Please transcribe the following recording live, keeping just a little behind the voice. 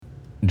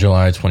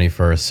July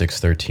 21st,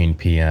 6:13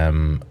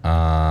 p.m.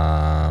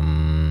 I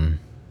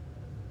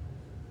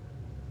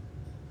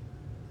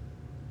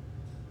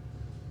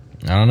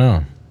don't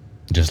know.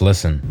 Just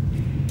listen.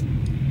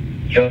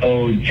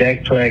 Yo,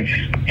 Jack Plex,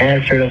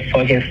 answer the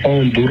fucking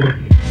phone, dude.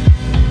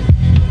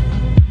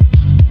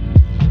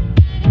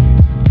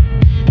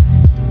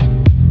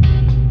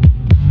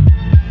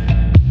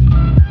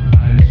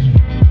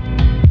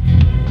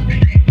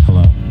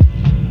 Hello.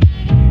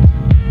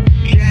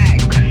 Jack.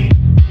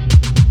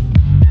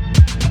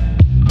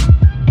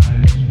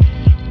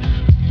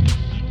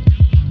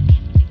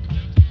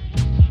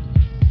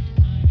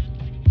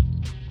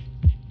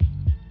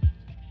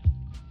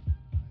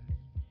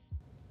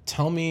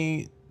 Tell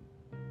me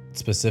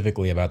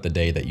specifically about the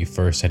day that you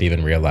first had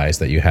even realized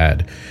that you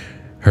had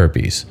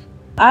herpes.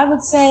 I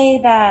would say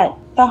that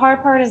the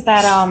hard part is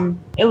that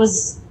it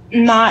was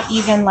not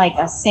even like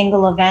a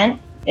single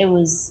event. It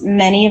was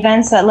many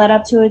events that led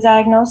up to a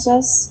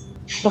diagnosis.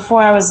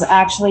 Before I was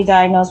actually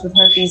diagnosed with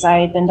herpes, I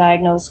had been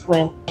diagnosed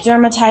with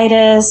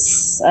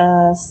dermatitis,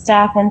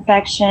 staph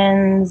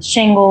infections,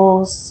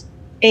 shingles,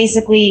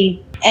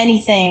 basically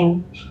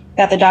anything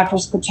that the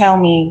doctors could tell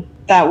me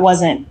that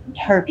wasn't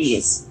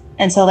herpes.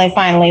 Until they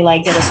finally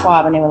did a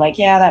swab and they were like,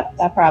 yeah,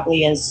 that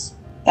probably is,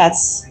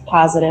 that's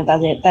positive,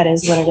 that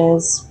is what it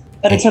is.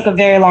 But it took a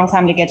very long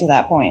time to get to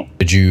that point.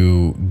 Did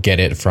you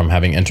get it from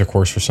having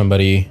intercourse with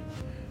somebody,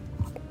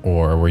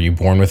 or were you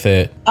born with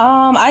it?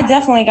 I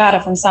definitely got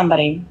it from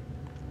somebody.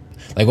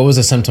 Like, what was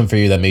a symptom for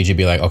you that made you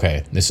be like,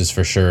 okay, this is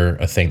for sure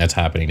a thing that's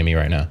happening to me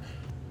right now?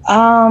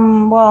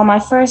 Well, my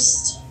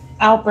first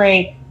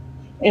outbreak,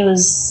 it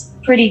was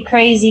pretty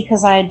crazy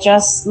because I had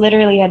just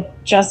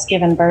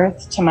given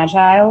birth to my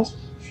child.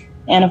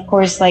 And of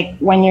course,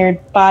 when your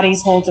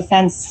body's whole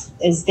defense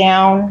is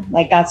down,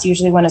 that's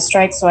usually when it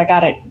strikes. So I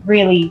got it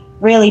really,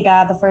 really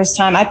bad the first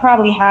time. I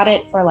probably had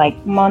it for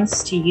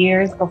months to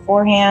years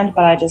beforehand,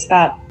 but I just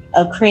got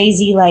a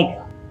crazy,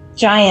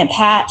 giant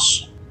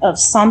patch of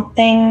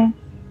something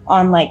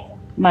on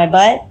my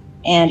butt.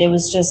 And it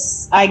was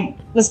just, I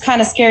was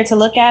kind of scared to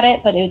look at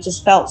it, but it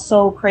just felt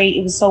so crazy.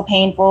 It was so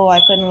painful.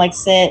 I couldn't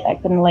sit, I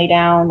couldn't lay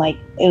down.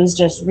 It was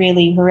just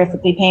really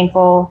horrifically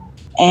painful.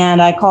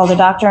 And I called a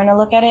doctor in to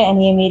look at it,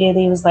 and he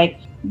immediately was like,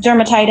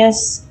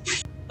 dermatitis.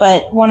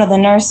 But one of the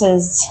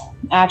nurses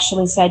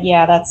actually said,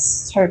 yeah,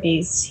 that's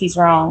herpes. He's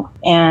wrong.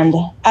 And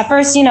at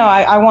first,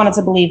 I wanted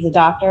to believe the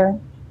doctor.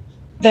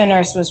 The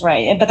nurse was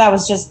right. But that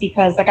was just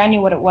because, I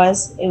knew what it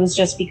was. It was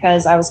just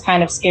because I was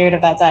kind of scared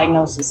of that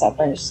diagnosis at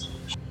first.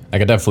 I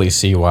could definitely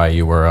see why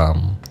you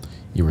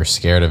were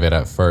scared of it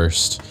at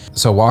first.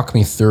 So walk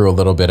me through a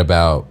little bit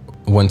about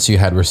once you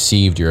had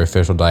received your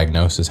official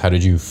diagnosis, how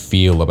did you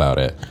feel about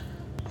it?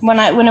 When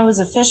it was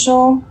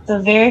official, the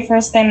very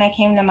first thing that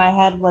came to my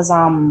head was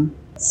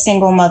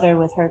single mother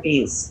with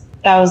herpes.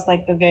 That was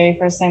the very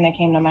first thing that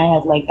came to my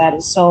head. That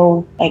is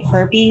so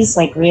herpes,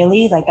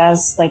 really?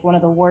 That's one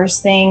of the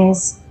worst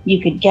things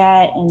you could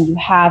get, and you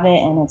have it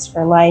and it's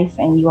for life,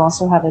 and you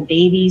also have a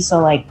baby.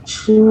 So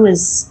who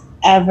is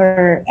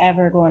ever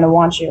going to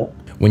want you?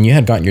 When you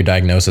had gotten your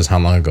diagnosis, how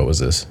long ago was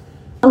this?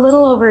 A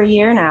little over a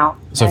year now,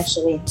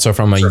 actually. So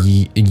from a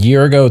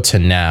year ago to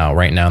now,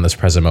 right now in this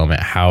present moment,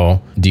 how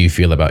do you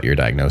feel about your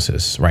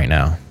diagnosis right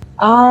now?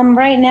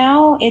 Right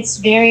now, it's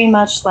very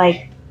much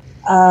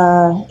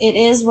it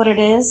is what it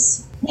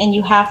is, and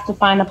you have to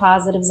find the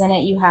positives in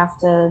it. You have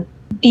to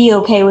be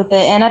okay with it.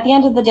 And at the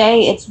end of the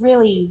day, it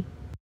really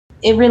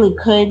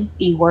could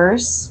be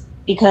worse,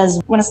 because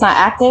when it's not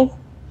active,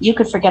 you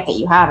could forget that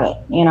you have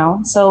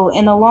it, So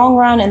in the long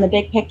run, in the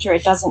big picture,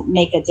 it doesn't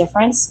make a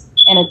difference.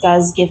 And it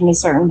does give me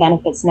certain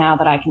benefits now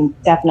that I can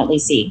definitely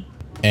see.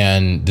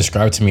 And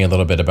describe to me a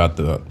little bit about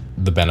the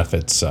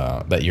benefits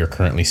that you're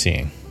currently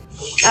seeing.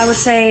 I would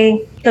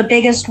say the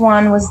biggest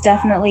one was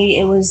definitely,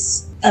 it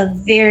was a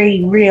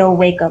very real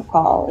wake-up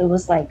call. It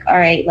was all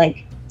right,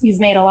 you've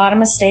made a lot of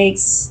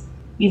mistakes.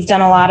 You've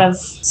done a lot of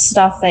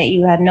stuff that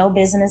you had no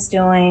business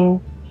doing.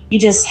 You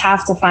just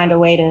have to find a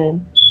way to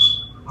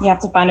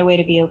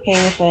be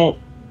okay with it.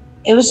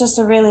 It was just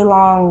a really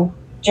long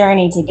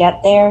journey to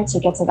get there, to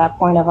get to that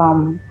point of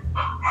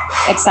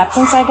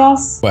acceptance, I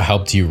guess. What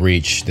helped you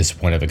reach this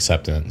point of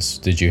acceptance?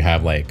 Did you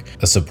have a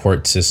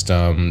support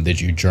system? Did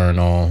you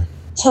journal?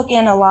 Took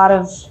in a lot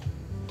of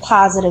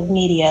positive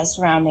media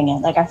surrounding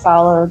it. I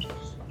followed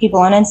people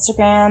on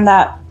Instagram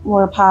that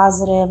were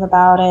positive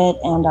about it,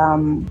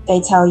 and they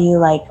tell you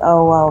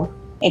oh, well,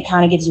 it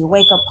kind of gives you a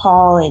wake-up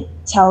call. It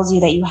tells you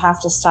that you have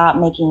to stop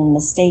making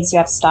mistakes. You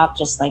have to stop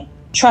just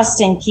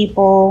trusting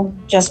people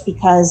just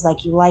because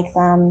you like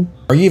them.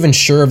 Are you even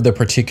sure of the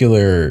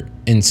particular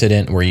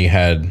incident where you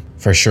had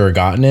for sure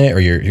gotten it, or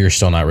you're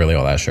still not really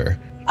all that sure?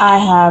 I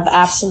have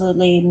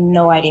absolutely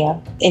no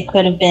idea. It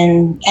could have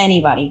been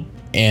anybody.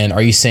 And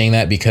are you saying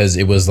that because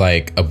it was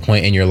a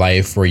point in your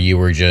life where you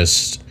were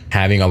just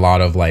having a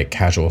lot of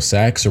casual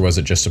sex, or was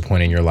it just a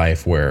point in your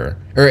life where,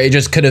 or it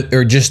just could have,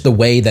 or just the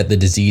way that the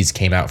disease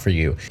came out for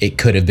you, it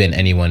could have been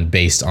anyone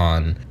based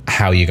on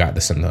how you got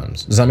the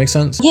symptoms? Does that make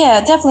sense? Yeah,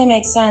 it definitely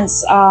makes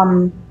sense.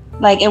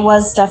 It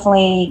was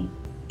definitely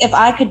if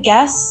I could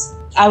guess,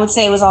 I would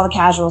say it was all the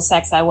casual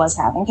sex I was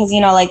having. Because,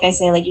 like they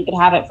say, like you could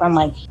have it from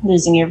like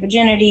losing your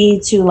virginity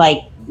to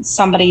like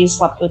somebody you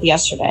slept with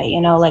yesterday.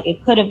 Like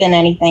it could have been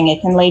anything.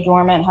 It can lay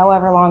dormant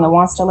however long it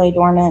wants to lay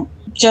dormant.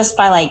 Just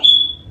by like,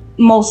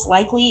 most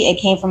likely it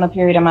came from a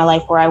period in my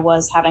life where I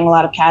was having a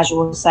lot of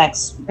casual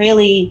sex,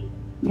 really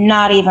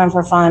not even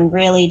for fun,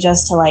 really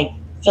just to like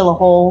fill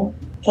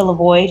a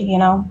void.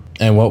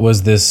 And what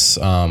was this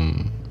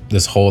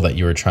this hole that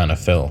you were trying to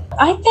fill?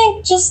 I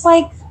think just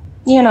like,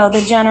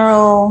 the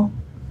general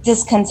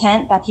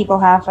discontent that people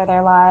have for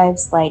their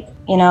lives. Like,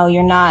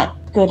 you're not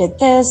good at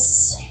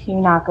this,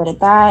 you're not good at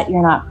that,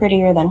 you're not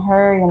prettier than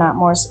her, you're not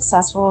more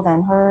successful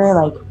than her,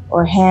 like,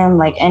 or him,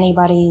 like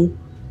anybody,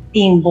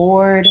 being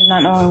bored,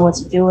 not knowing what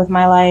to do with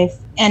my life,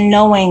 and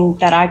knowing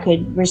that I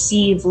could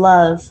receive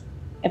love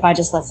if I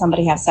just let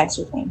somebody have sex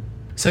with me.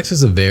 Sex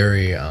is a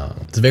very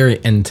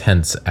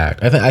intense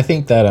act. I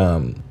think that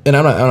and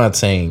I'm not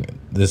saying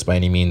this by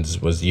any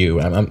means was you.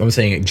 I'm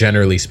saying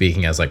generally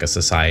speaking, as like a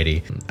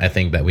society, I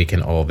think that we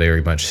can all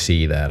very much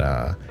see that.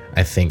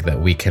 I think that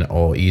we can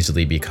all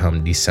easily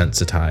become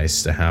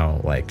desensitized to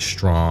how like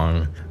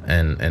strong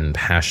and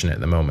passionate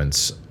the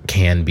moments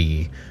can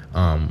be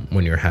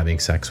when you're having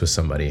sex with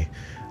somebody.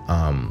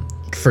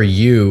 For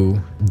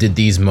you, did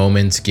these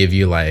moments give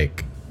you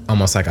like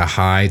almost like a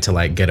high to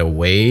like get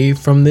away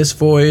from this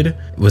void?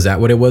 Was that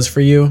what it was for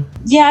you?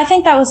 Yeah, I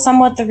think that was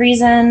somewhat the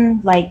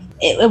reason. Like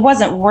it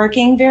wasn't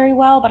working very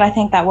well, but I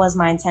think that was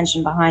my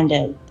intention behind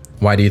it.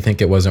 Why do you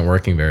think it wasn't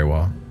working very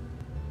well?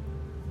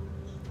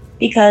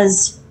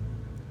 Because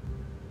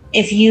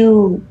if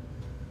you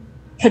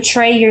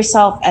portray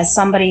yourself as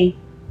somebody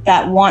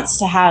that wants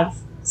to have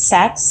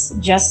sex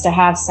just to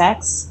have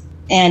sex,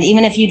 and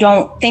even if you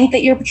don't think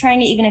that you're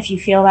portraying it, even if you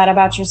feel that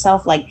about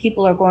yourself, like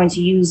people are going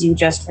to use you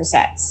just for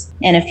sex.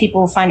 And if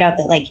people find out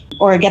that like,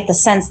 or get the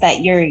sense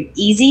that you're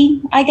easy,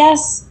 I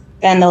guess,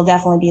 then they'll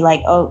definitely be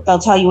like, oh, they'll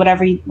tell you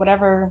whatever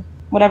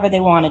they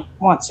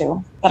want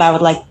to,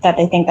 that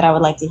they think that I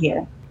would like to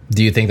hear.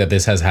 Do you think that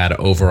this has had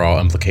overall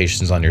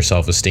implications on your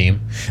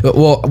self-esteem?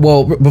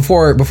 Well,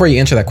 before you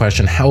answer that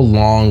question, how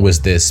long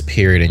was this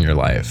period in your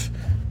life?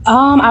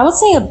 I would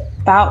say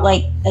about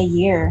like a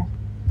year,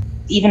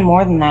 even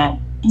more than that.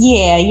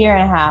 Yeah, a year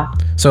and a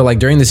half. So like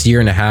during this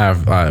year and a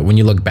half, when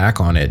you look back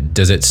on it,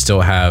 does it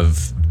still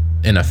have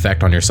an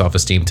effect on your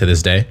self-esteem to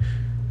this day?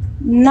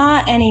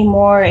 Not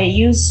anymore. It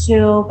used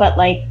to, but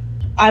like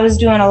I was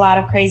doing a lot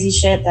of crazy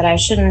shit that I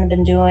shouldn't have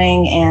been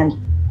doing. And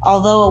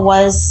although it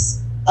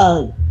was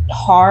a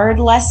hard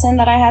lesson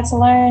that I had to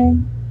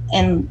learn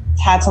and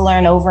had to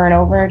learn over and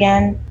over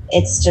again,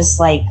 it's just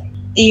like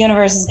the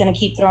universe is going to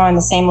keep throwing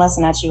the same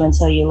lesson at you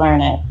until you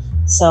learn it.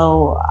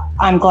 So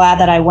I'm glad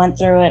that I went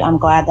through it. I'm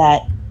glad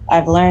that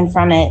I've learned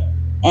from it.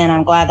 And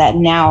I'm glad that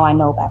now I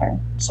know better.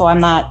 So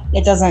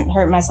it doesn't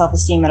hurt my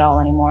self-esteem at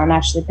all anymore. I'm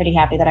actually pretty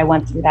happy that I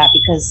went through that,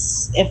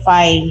 because if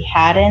I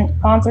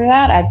hadn't gone through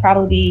that, I'd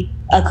probably be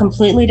a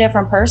completely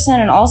different person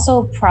and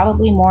also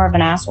probably more of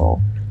an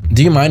asshole.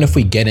 Do you mind if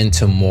we get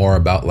into more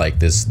about like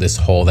this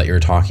hole that you're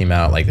talking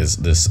about, like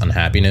this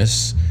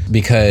unhappiness?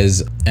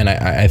 Because, and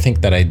I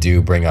think that I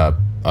do bring up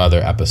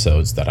other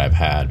episodes that I've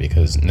had,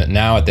 because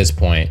now at this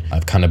point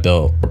I've kind of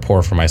built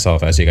rapport for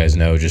myself, as you guys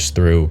know, just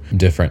through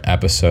different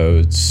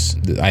episodes.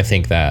 I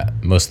think that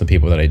most of the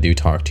people that I do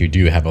talk to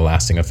do have a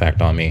lasting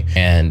effect on me.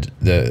 And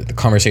the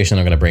conversation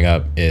I'm going to bring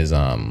up is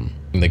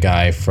the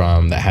guy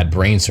that had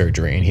brain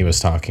surgery, and he was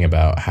talking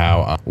about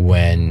how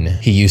when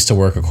he used to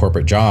work a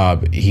corporate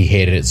job, he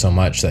hated it so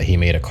much that he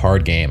made a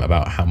card game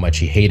about how much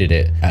he hated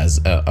it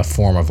as a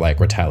form of like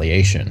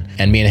retaliation.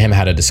 And me and him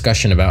had a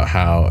discussion about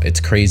how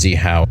it's crazy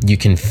how you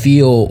can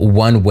feel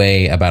one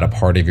way about a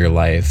part of your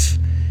life,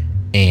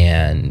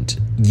 and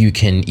you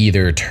can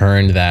either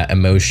turn that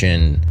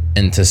emotion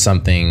into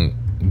something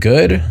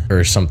good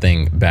or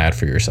something bad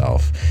for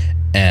yourself.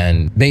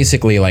 And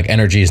basically, like,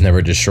 energy is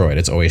never destroyed.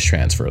 It's always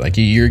transferred. Like,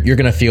 you're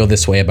going to feel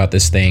this way about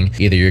this thing.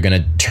 Either you're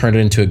going to turn it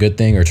into a good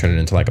thing or turn it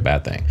into like a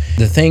bad thing.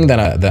 The thing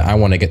that I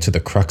want to get to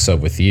the crux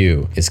of with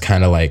you is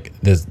kind of like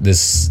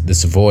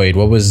this void.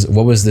 What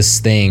was this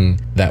thing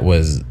that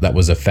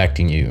was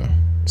affecting you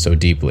so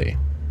deeply?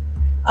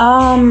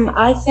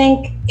 I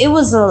think it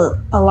was a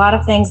lot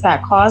of things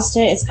that caused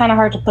it. It's kind of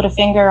hard to put a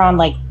finger on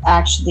like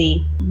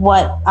actually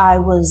what I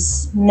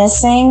was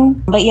missing.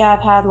 But yeah,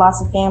 I've had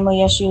lots of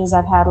family issues.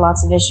 I've had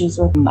lots of issues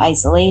with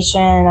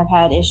isolation. I've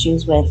had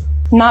issues with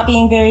not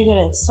being very good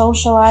at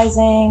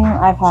socializing.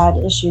 I've had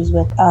issues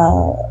with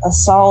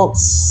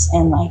assaults,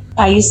 and like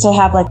I used to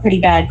have like pretty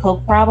bad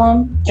coke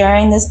problem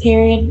during this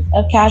period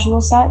of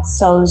casual sex.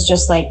 So it was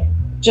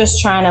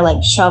just trying to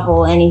like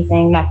shovel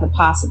anything that could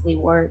possibly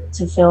work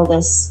to fill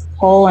this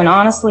hole. And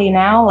honestly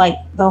now, like,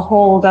 the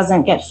hole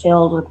doesn't get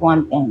filled with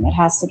one thing. It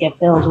has to get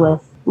filled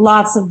with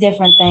lots of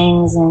different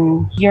things,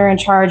 and you're in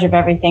charge of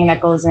everything that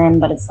goes in,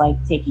 but it's like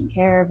taking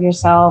care of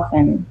yourself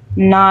and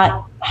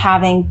not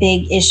having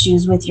big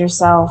issues with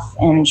yourself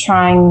and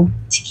trying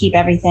to keep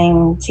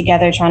everything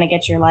together, trying to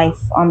get your life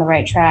on the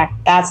right track.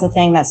 That's the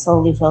thing that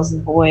slowly fills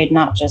the void,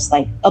 not just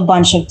like a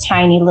bunch of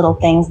tiny little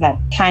things that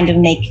kind of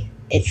make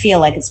it feel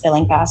like it's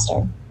filling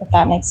faster, if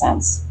that makes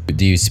sense.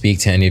 Do you speak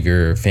to any of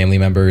your family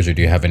members, or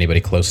do you have anybody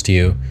close to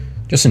you,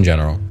 just in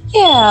general?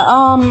 Yeah,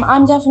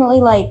 I'm definitely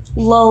like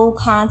low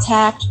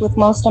contact with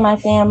most of my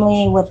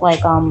family. With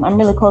like, I'm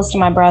really close to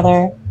my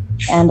brother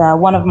and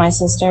one of my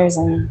sisters,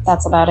 and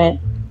that's about it.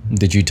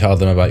 Did you tell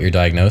them about your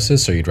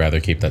diagnosis, or you'd rather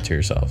keep that to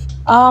yourself?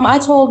 I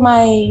told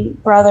my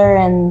brother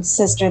and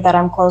sister that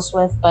I'm close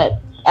with,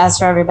 but as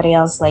for everybody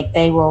else, like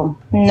they will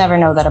never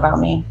know that about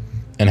me.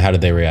 And how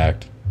did they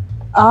react?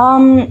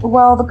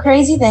 Well, the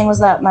crazy thing was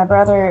that my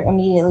brother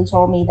immediately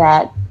told me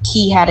that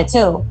he had it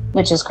too,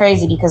 which is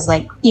crazy because,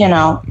 like, you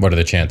know. What are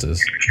the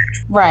chances?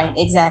 Right,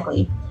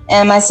 exactly.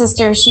 And my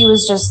sister, she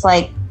was just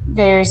like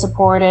very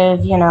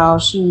supportive, you know,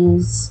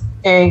 she's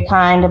very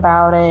kind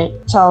about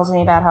it, tells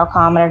me about how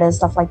common it is,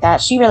 stuff like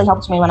that. She really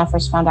helped me when I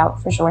first found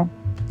out, for sure.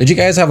 Did you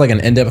guys have like an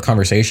in-depth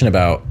conversation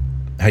about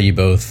how you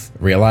both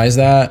realized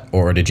that,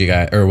 or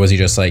or was he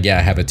just like, yeah,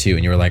 I have it too,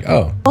 and you were like,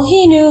 oh? Well,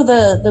 he knew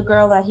the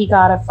girl that he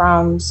got it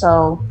from,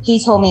 so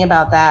he told me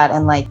about that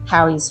and like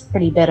how he's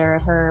pretty bitter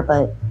at her.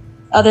 But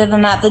other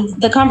than that,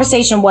 the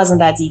conversation wasn't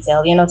that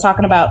detailed. You know,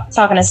 talking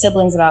to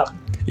siblings about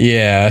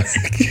yeah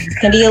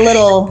can be a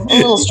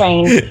little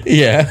strange.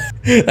 Yeah,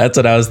 that's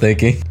what I was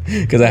thinking,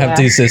 because I have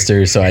two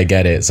sisters, so I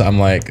get it. So I'm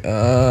like,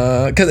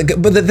 but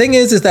the thing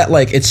is that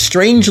like it's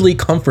strangely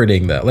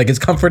comforting though. Like it's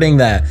comforting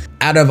that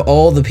out of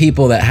all the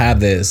people that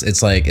have this,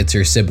 it's like it's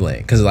your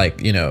sibling, because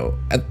like, you know,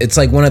 it's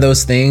like one of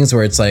those things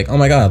where it's like, oh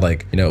my god,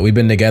 like, you know, we've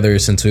been together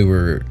since we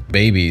were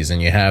babies and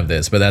you have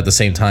this, but at the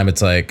same time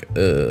it's like,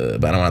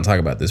 but I don't want to talk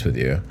about this with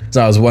you.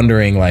 So I was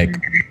wondering like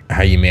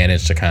how you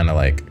managed to kind of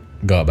like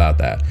go about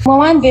that.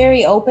 Well, I'm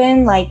very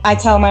open. Like I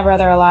tell my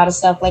brother a lot of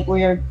stuff. Like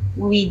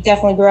we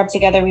definitely grew up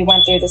together. We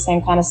went through the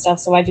same kind of stuff.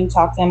 So I do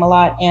talk to him a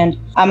lot, and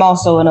I'm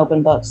also an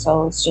open book.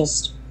 So it's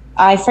just,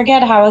 I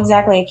forget how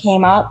exactly it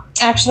came up.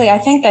 Actually, I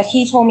think that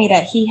he told me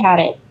that he had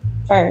it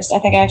first. I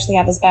think I actually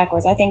have this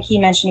backwards. I think he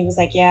mentioned, he was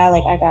like, yeah,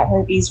 like I got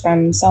herpes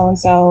from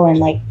so-and-so, and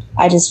like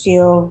I just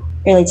feel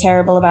really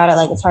terrible about it.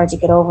 Like it's hard to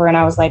get over. And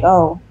I was like,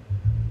 oh,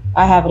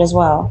 I have it as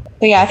well.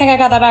 But yeah, I think I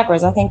got that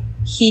backwards. I think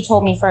he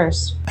told me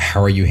first.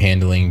 How are you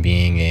handling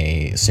being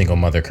a single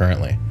mother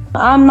currently?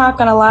 I'm not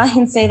gonna lie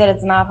and say that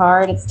it's not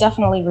hard. It's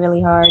definitely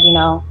really hard. You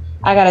know,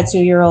 I got a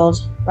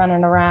 2-year-old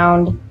running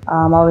around.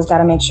 Always got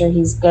to make sure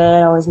he's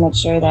good. Always make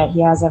sure that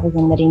he has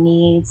everything that he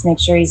needs. Make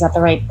sure he's at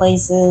the right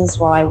places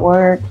while I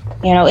work.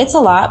 You know, it's a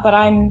lot, but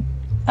I've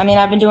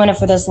been doing it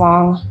for this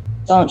long.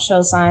 Don't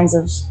show signs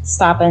of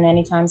stopping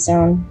anytime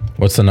soon.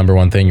 What's the number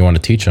one thing you want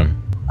to teach him?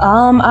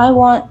 I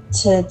want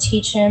to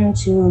teach him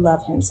to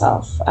love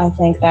himself. I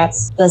think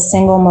that's the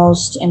single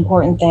most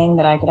important thing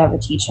that I could ever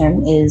teach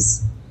him,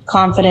 is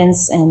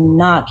confidence and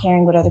not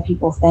caring what other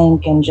people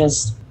think, and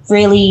just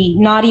really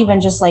not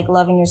even just like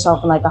loving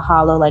yourself in like a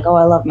hollow, like, oh,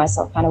 I love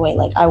myself kind of way.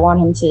 Like I want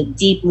him to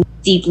deeply,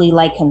 deeply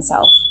like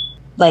himself,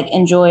 like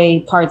enjoy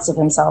parts of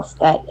himself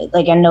that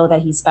like, and know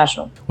that he's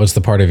special. What's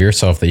the part of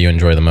yourself that you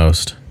enjoy the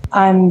most?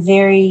 I'm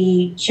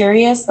very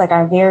curious. Like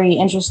I'm very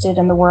interested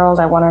in the world.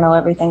 I want to know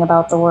everything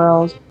about the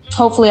world.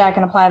 Hopefully I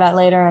can apply that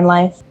later in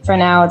life. For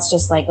now, it's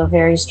just like a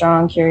very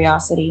strong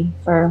curiosity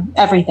for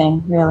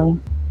everything, really.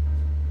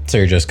 So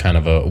you're just kind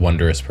of a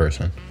wondrous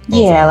person.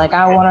 Yeah, like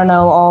I want to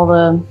know all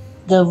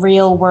the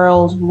real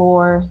world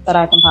lore that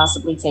I can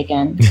possibly take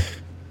in.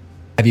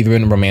 Have you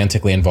been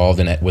romantically involved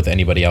in it with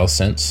anybody else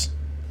since?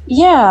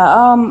 Yeah,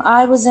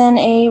 I was in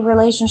a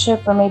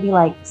relationship for maybe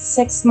like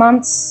 6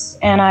 months,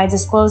 and I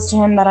disclosed to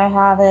him that I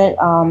have it.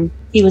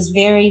 He was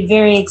very,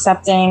 very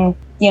accepting.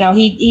 You know,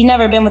 he'd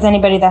never been with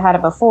anybody that had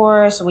it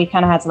before, so we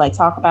kind of had to like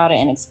talk about it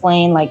and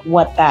explain like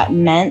what that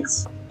meant.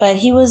 But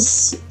he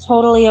was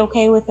totally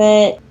okay with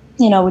it.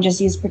 You know, we just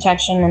used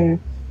protection, and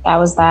that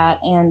was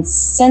that. And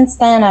since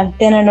then, I've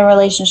been in a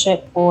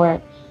relationship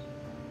for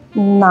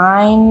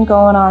 9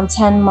 going on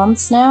 10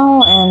 months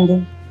now,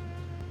 and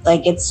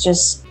like it's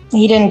just,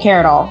 he didn't care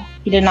at all.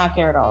 He did not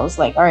care at all. It was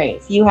like, all right,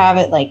 if you have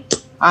it, like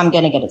I'm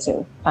gonna get it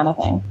too, kind of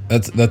thing.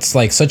 That's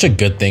like such a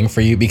good thing for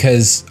you,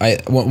 because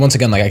once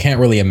again, like I can't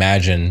really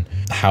imagine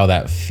how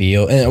that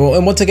feel.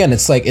 And once again,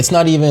 it's like, it's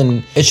not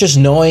even, it's just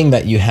knowing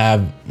that you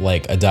have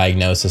like a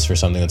diagnosis for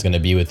something that's gonna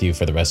be with you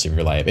for the rest of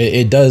your life.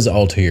 It does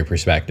alter your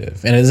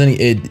perspective, and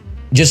it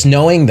just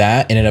knowing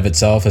that in and of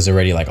itself is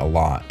already like a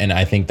lot. And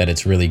I think that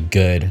it's really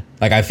good.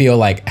 Like I feel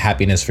like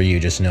happiness for you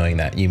just knowing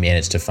that you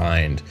managed to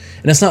find,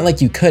 and it's not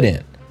like you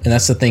couldn't. And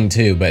that's the thing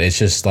too, but it's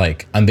just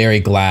like, I'm very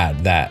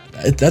glad that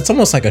that's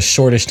almost like a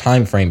shortish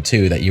time frame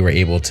too, that you were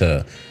able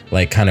to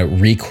like kind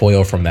of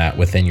recoil from that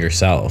within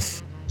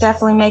yourself.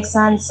 Definitely makes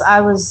sense.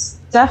 I was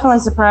definitely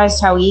surprised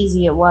how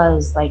easy it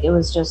was. Like it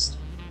was just,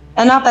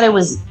 and not that it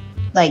was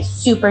like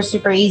super,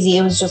 super easy.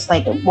 It was just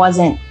like, it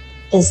wasn't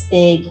this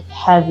big,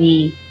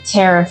 heavy,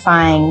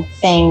 terrifying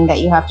thing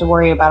that you have to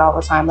worry about all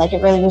the time. Like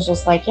it really was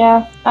just like,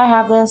 yeah, I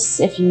have this.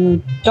 If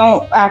you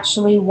don't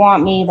actually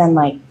want me, then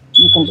like,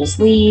 you can just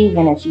leave.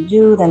 And if you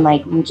do, then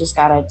like, we just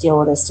got to deal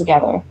with this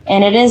together.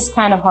 And it is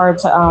kind of hard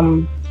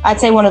to, I'd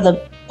say one of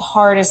the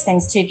hardest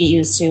things to get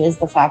used to is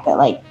the fact that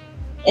like,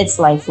 it's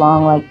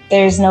lifelong. Like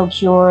there's no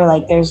cure.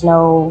 Like there's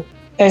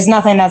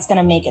nothing that's going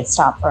to make it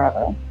stop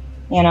forever,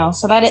 you know?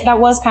 So that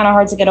was kind of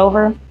hard to get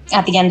over.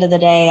 At the end of the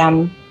day,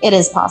 it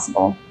is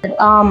possible.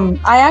 I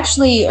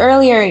actually,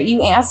 earlier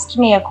you asked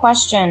me a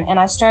question and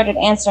I started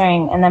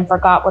answering and then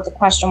forgot what the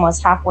question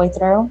was halfway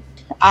through.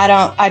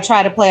 I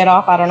try to play it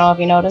off. I don't know if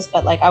you noticed,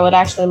 but like I would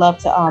actually love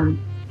to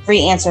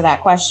re-answer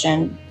that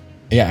question.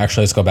 Yeah,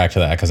 actually, let's go back to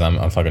that because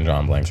I'm fucking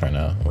drawing blanks right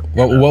now.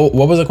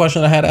 What was the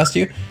question I had asked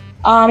you?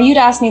 You'd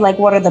asked me like,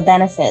 what are the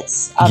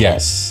benefits of it?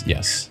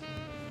 Yes.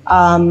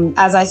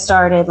 As I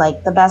started,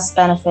 like the best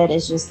benefit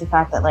is just the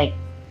fact that like,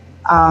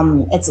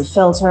 it's a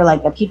filter.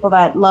 Like the people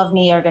that love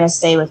me are going to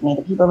stay with me.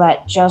 The people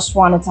that just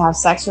wanted to have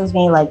sex with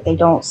me, like they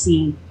don't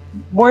see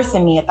worth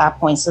in me at that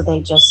point. So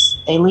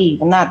they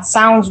leave. And that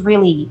sounds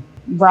really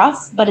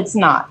rough, but it's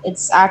not.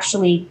 It's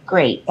actually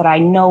great that I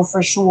know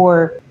for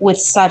sure with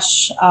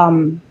such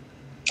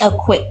a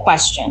quick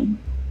question.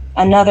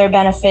 Another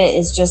benefit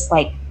is just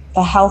like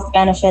the health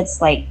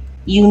benefits. Like,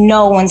 you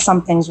know, when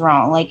something's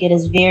wrong, like it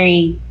is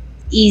very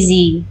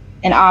easy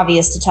and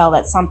obvious to tell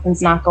that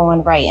something's not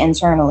going right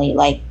internally.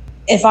 Like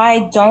if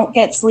I don't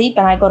get sleep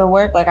and I go to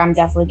work, like I'm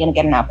definitely going to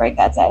get an outbreak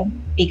that day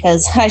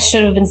because I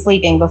should have been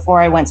sleeping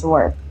before I went to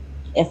work.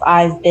 If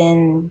I've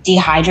been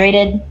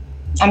dehydrated,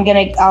 I'll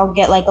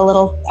get like a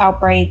little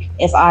outbreak.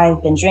 If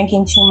I've been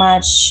drinking too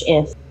much,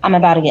 if I'm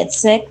about to get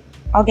sick,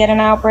 I'll get an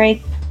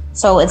outbreak.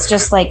 So it's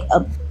just like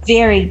a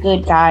very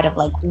good guide of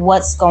like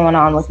what's going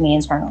on with me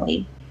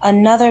internally.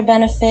 Another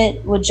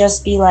benefit would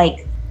just be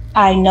like,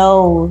 I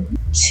know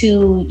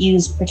to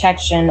use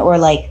protection or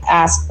like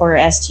ask for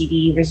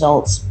STD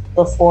results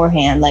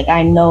beforehand. Like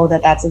I know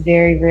that that's a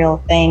very real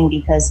thing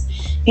because,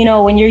 you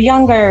know, when you're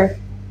younger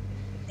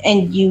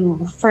and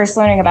you first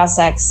learning about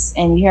sex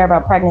and you hear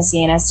about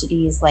pregnancy and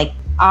STDs, like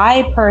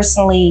I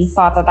personally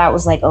thought that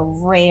was like a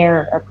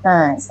rare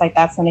occurrence. Like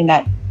that's something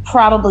that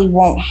probably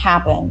won't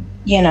happen.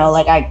 You know,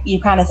 like you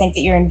kind of think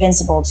that you're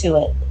invincible to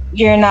it.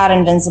 You're not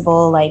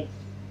invincible. Like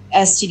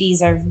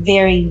STDs are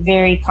very,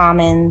 very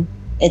common.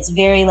 It's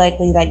very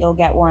likely that you'll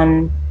get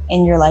one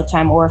in your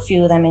lifetime or a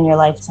few of them in your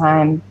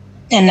lifetime.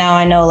 And now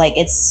I know like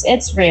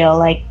it's real.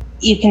 Like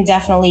you can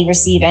definitely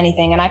receive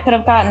anything. And I could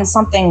have gotten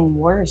something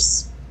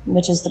worse,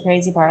 which is the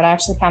crazy part. I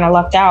actually kind of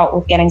lucked out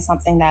with getting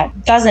something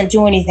that doesn't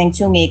do anything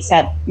to me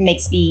except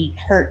makes me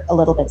hurt a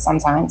little bit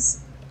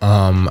sometimes.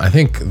 I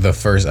think the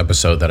first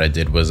episode that I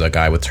did was a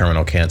guy with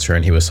terminal cancer,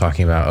 and he was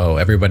talking about, oh,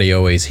 everybody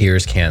always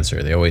hears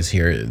cancer. They always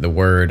hear the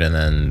word, and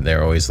then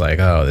they're always like,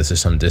 oh, this is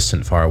some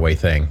distant, far away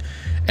thing.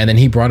 And then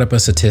he brought up a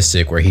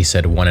statistic where he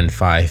said 1 in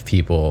 5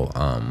 people,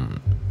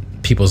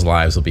 people's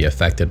lives will be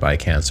affected by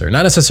cancer.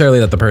 Not necessarily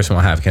that the person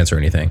will have cancer or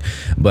anything,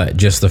 but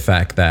just the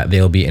fact that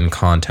they'll be in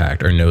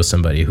contact or know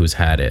somebody who's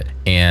had it.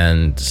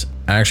 And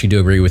I actually do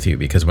agree with you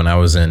because when I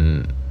was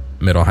in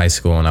middle high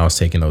school and I was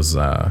taking those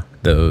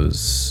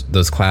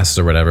classes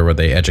or whatever where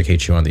they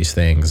educate you on these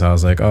things, I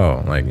was like,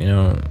 oh, like, you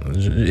know,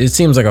 it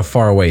seems like a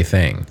far away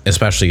thing,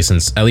 especially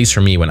since, at least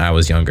for me when I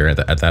was younger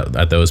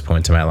at those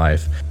points in my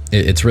life,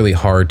 it's really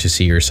hard to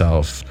see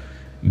yourself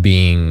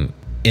being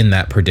in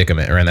that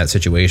predicament or in that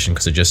situation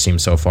because it just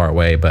seems so far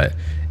away. But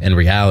in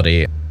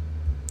reality,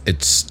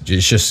 it's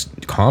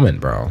just common,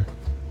 bro.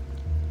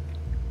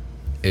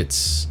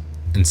 It's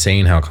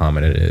insane how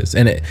common it is.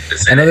 And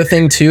another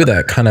thing too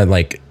that kind of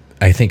like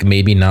I think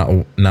maybe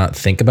not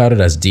think about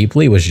it as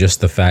deeply was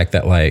just the fact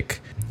that like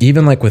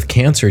even like with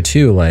cancer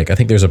too, like I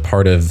think there's a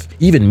part of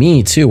even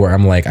me too where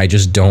I'm like I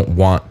just don't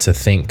want to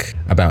think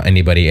about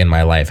anybody in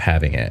my life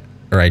having it,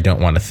 or I don't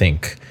want to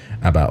think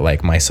about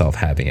like myself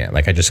having it.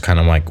 Like I just kind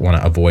of like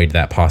want to avoid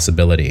that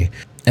possibility.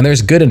 And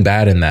there's good and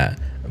bad in that,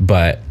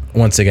 but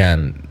once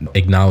again,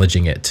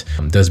 acknowledging it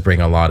does bring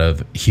a lot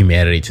of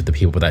humanity to the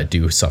people that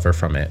do suffer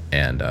from it.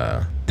 And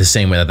the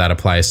same way that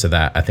applies to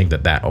that, I think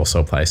that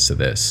also applies to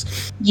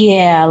this.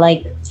 Yeah,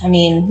 like, I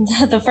mean,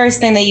 the first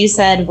thing that you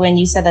said when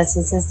you said that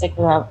statistic,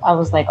 I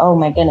was like, oh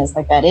my goodness,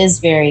 like that is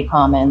very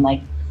common.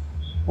 Like,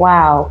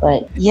 wow.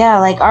 But yeah,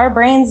 like our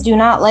brains do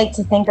not like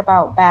to think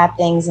about bad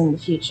things in the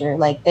future.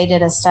 Like they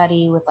did a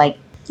study with like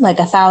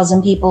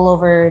 1,000 people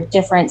over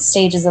different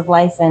stages of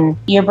life, and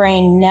your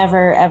brain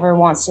never ever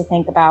wants to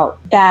think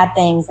about bad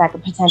things that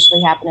could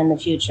potentially happen in the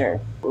future.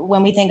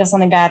 When we think of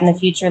something bad in the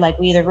future, like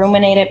we either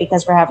ruminate it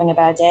because we're having a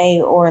bad day,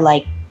 or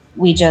like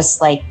we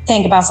just like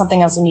think about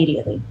something else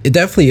immediately. It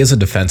definitely is a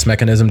defense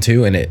mechanism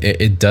too, and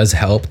it does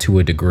help to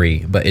a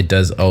degree, but it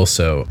does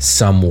also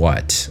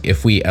somewhat,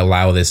 if we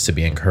allow this to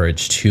be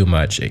encouraged too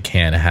much, it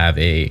can have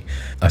a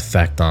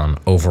effect on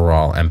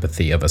overall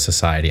empathy of a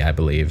society, I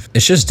believe.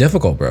 It's just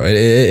difficult, bro. It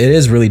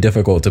is really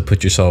difficult to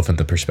put yourself in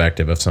the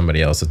perspective of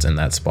somebody else that's in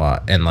that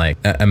spot and like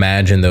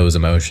imagine those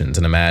emotions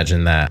and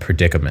imagine that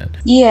predicament.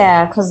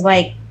 Yeah, because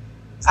like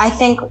I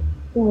think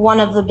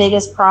one of the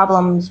biggest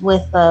problems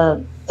with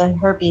the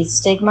herpes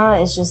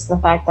stigma is just the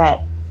fact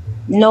that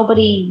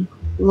nobody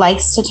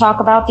likes to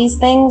talk about these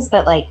things,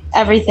 that like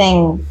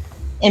everything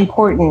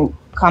important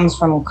comes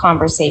from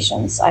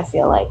conversations. I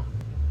feel like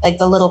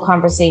the little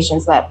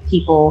conversations that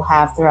people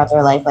have throughout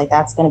their life, like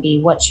that's going to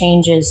be what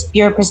changes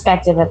your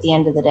perspective at the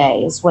end of the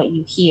day, is what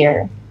you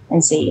hear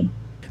and see.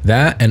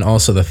 That, and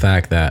also the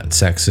fact that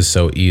sex is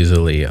so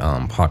easily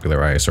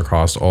popularized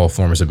across all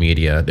forms of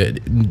media.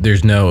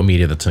 There's no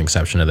media that's an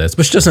exception to this,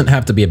 which doesn't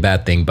have to be a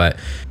bad thing, but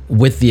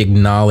with the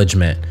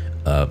acknowledgement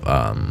of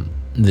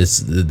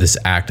this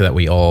act that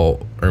we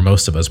all, or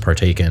most of us,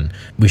 partake in,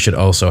 we should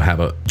also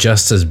have a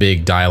just as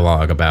big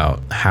dialogue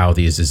about how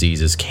these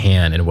diseases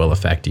can and will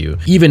affect you,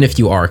 even if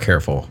you are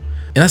careful.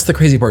 And that's the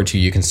crazy part too.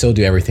 You can still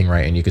do everything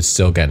right, and you could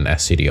still get an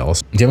STD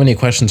also. Do you have any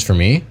questions for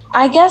me?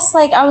 I guess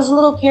like I was a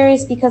little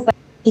curious because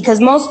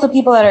most of the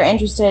people that are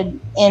interested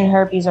in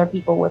herpes are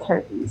people with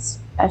herpes,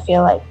 I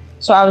feel like.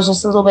 So I was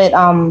just a little bit,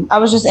 I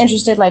was just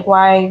interested, like,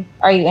 why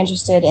are you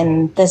interested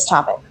in this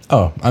topic?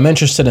 Oh, I'm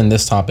interested in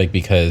this topic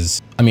because,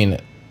 I mean,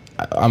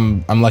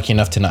 I'm lucky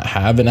enough to not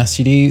have an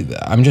STD.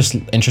 I'm just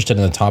interested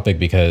in the topic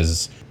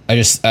because I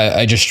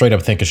just straight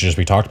up think it should just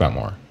be talked about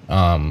more.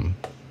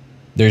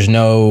 There's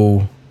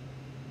no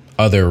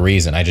other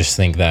reason. I just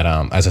think that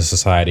as a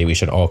society, we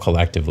should all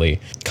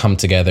collectively come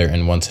together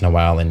and once in a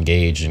while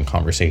engage in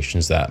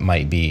conversations that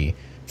might be,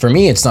 for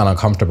me, it's not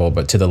uncomfortable,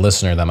 but to the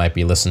listener that might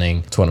be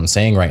listening to what I'm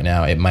saying right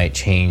now, it might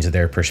change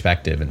their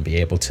perspective and be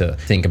able to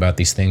think about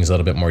these things a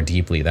little bit more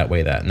deeply. That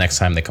way that next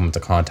time they come into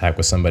contact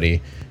with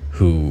somebody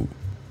who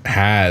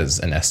has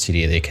an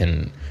STD, they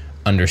can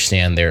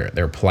understand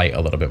their plight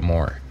a little bit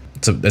more.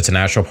 It's a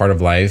natural part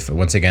of life.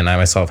 Once again, I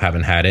myself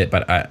haven't had it,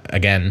 but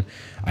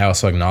I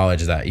also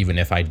acknowledge that even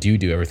if I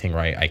do everything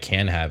right, I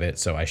can have it.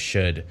 So I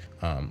should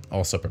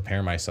also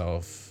prepare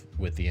myself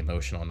with the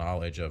emotional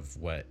knowledge of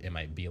what it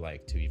might be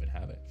like to even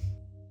have it.